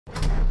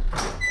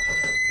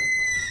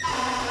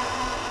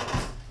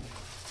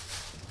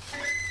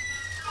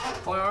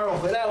方圆，我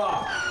回来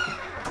了。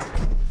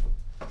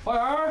方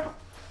圆，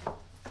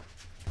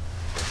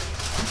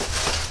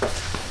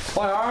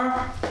方圆，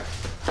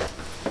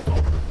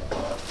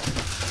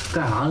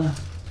干啥呢？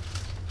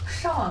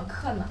上网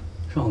课呢。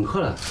上网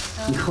课了？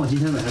你看我今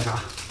天买的啥？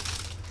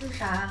这是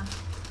啥？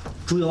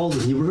猪腰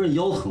子。你不是说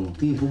腰疼，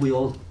给你补补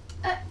腰子。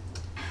哎，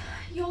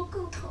腰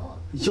更疼了。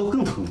腰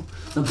更疼，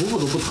那补补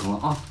都不疼了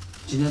啊！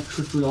今天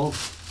吃猪腰子。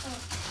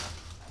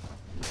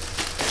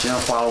今天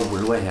花了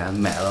50块钱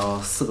买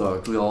了4个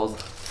猪腰子。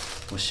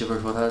我媳妇儿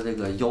说她这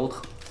个腰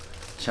疼，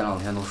前2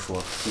天都说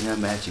今天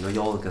买几个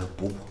腰子给她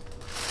补补。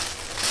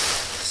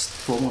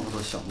做梦她都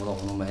想不到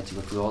我能买几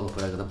个猪腰子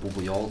回来给她补补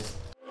腰子。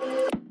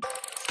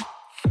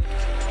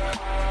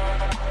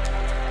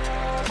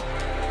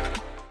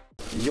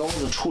腰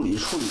子处理。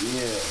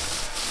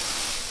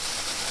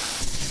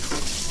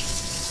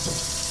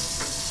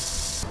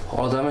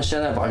好，咱们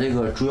现在把这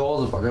个猪腰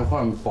子把这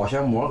块保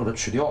鲜膜给它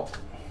取掉，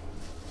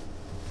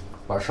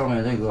把上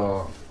面这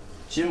个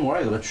筋膜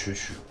也给它取，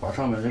把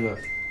上面这个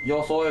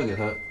腰骚也给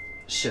它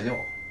卸掉。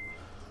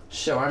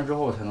卸完之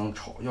后才能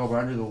炒，要不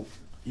然这个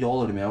腰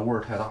子里面味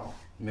儿太大了，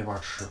没法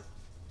吃。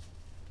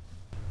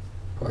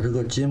把这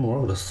个筋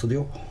膜给它撕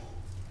掉。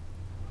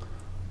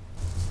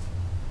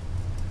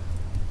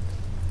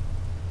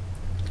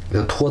给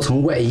它脱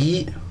层外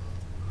衣，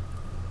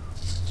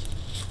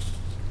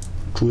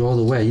猪腰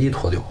子外衣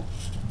脱掉。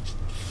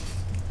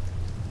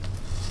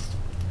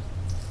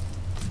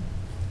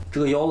这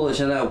个腰子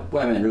现在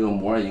外面这个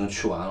膜已经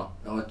去完了，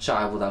然后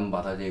下一步咱们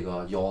把它这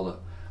个腰子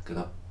给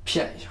它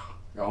片一下，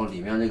然后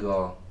里面这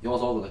个腰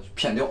骚给它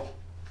片掉，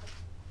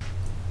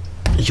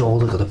腰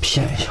子给它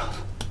片一下子。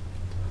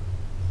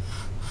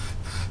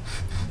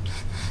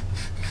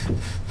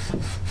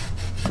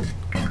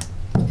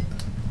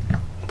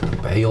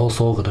白腰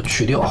骚给它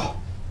去掉，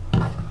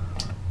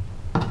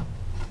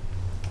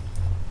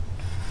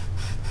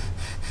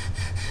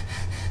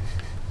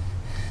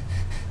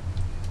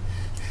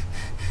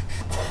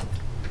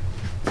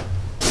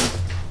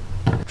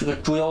这个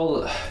猪腰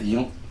子已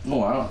经弄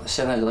完了，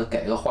现在给它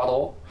改个花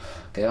刀，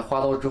改个花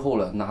刀之后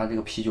呢，拿这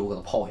个啤酒给它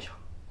泡一下，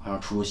马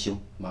上出腥，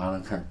马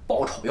上开始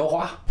爆炒腰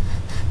花。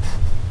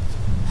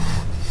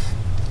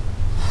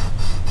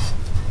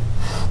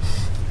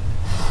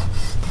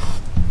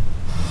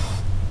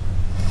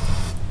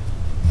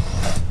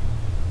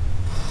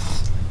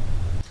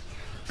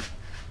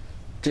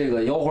这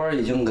个腰花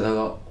已经给它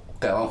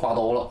改完花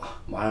刀了，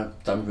马上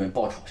咱们准备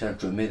爆炒。现在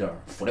准备点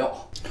辅料，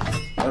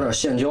来点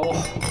线椒，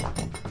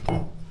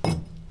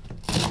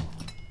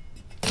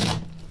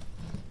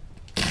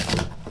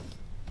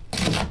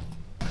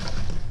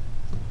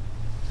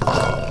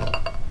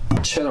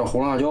切点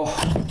红辣椒，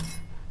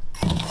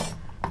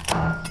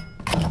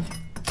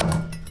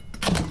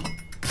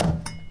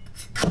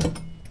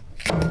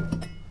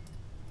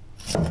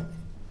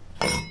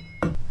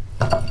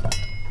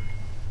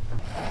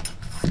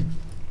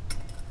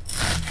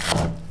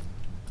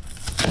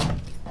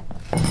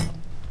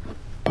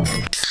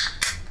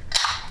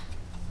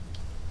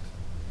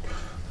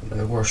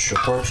来罐雪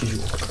花啤酒，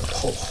给它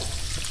泡好，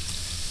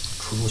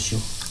出腥，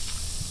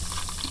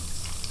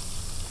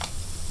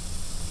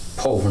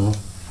泡5分钟。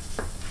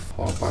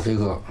好，把这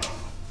个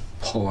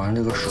泡完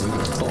这个水给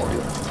它倒掉，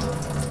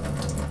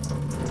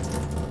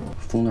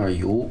封点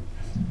油，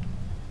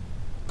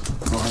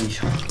拉一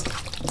下，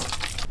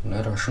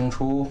来点生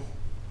抽，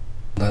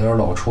来点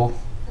老抽，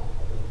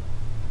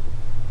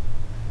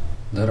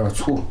来点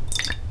醋，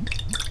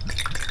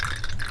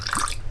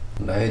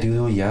来一丢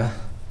丢盐。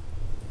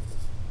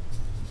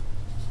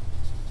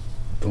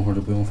等会儿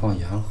就不用放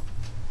盐了，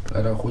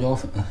来点胡椒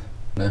粉，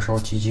来勺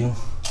鸡精。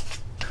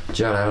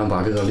接下来呢，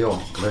把这个料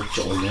给它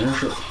搅匀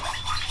实。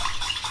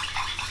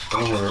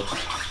等会儿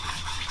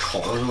炒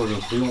的时候就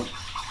不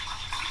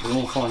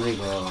用放这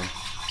个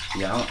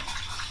盐了，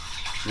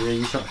直接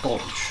一下倒进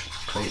去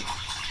可以。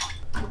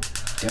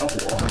点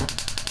火，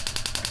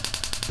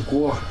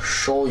锅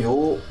烧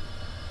油，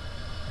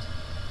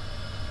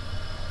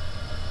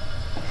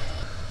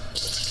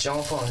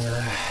姜放进来，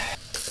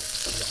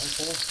洋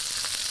葱。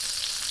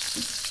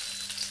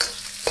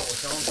爆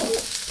香醋，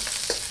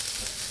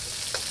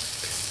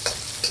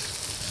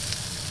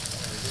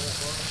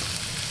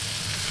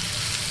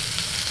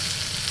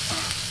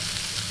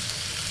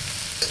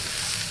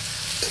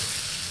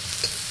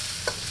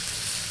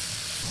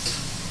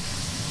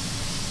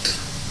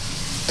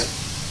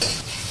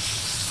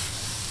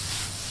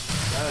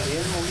来淋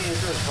入秘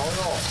制调料。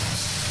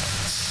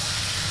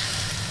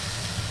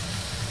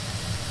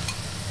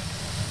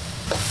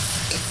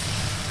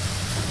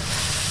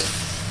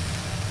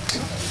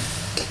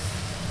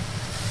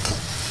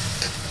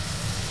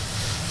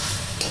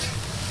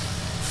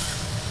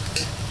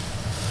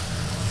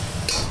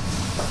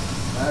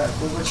哎，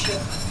给我切，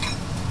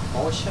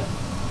薄切。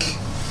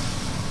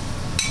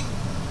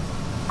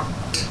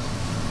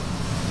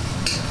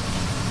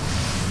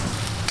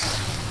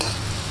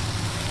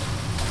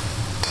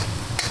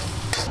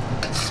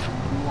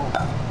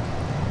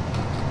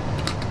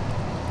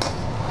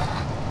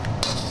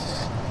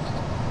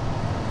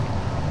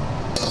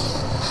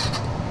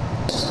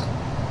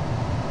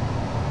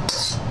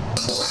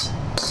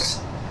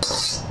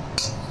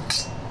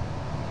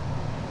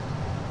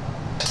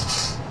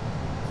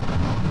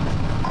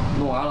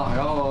完了，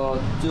然后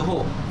最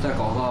后再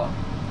搞个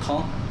汤，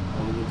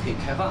我们就可以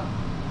开饭。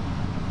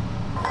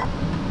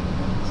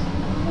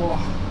哇，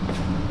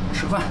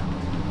吃饭。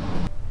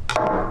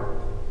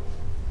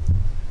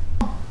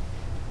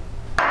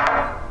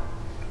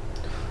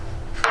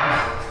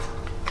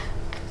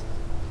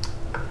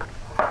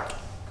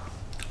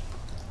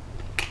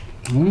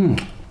嗯。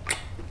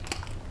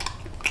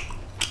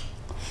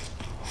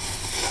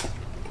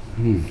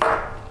嗯。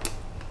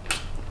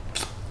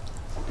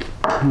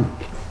嗯。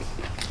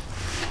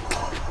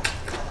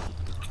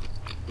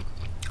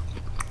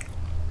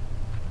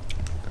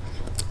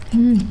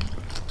嗯。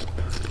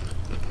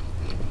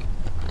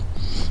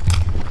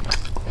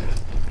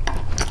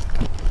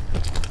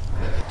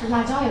这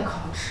辣椒也可好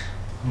吃。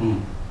嗯。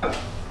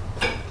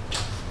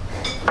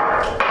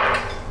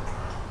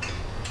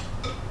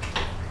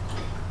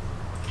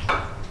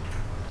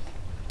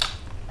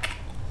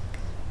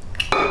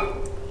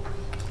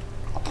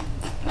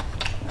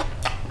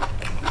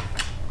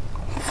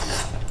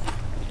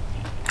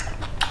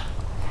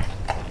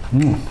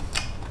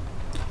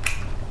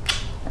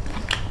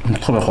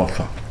特别好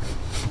吃，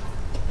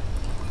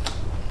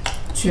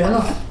绝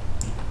了！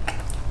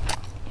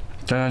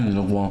沾沾你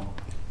的光，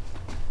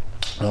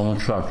然后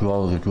吃点猪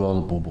腰子，给猪腰子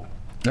补补。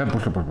哎，不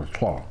是，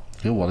错了，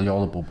给我的腰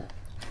子补补。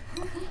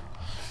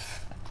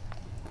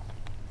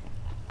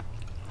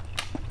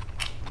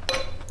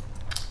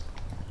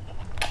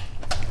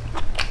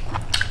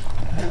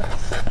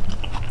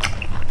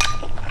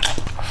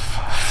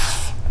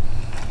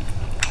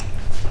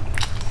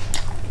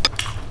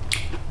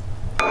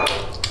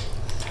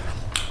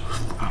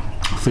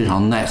非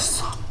常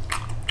nice。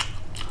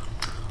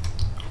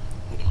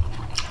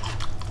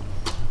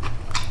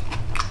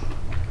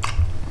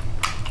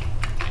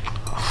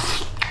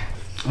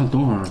那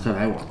等会儿再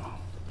来一碗吧，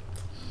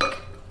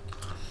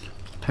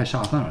太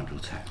下饭了这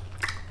个菜，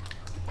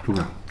是不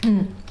是？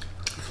嗯。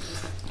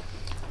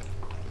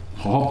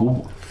好好补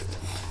补，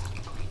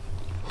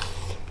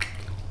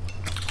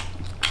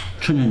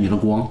趁着你的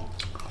光，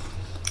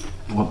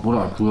我补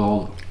点猪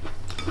腰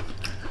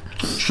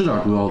子，吃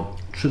点猪腰子，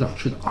吃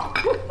点啊！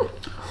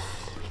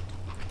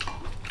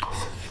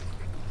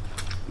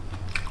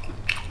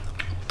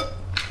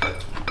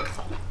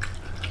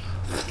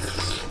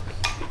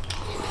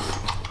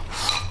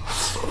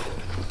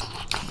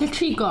再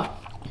吃一个。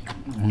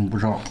不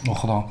知道，我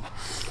喝汤。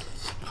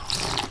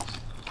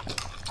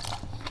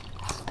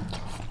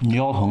你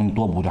腰疼，你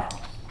多补点。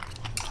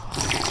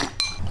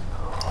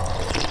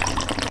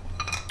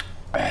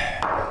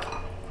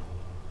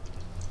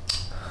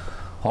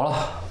好了，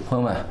朋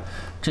友们，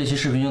这期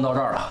视频就到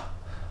这儿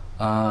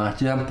了。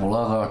今天补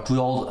了个猪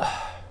腰子，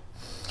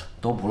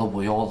都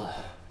补腰子，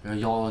这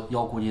腰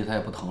估计它也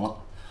不疼了。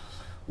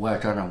我也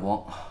沾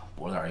光，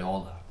补了点腰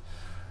子。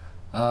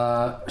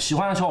喜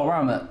欢的小伙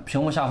伴们，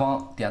屏幕下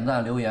方点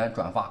赞、留言、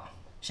转发，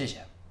谢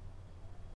谢。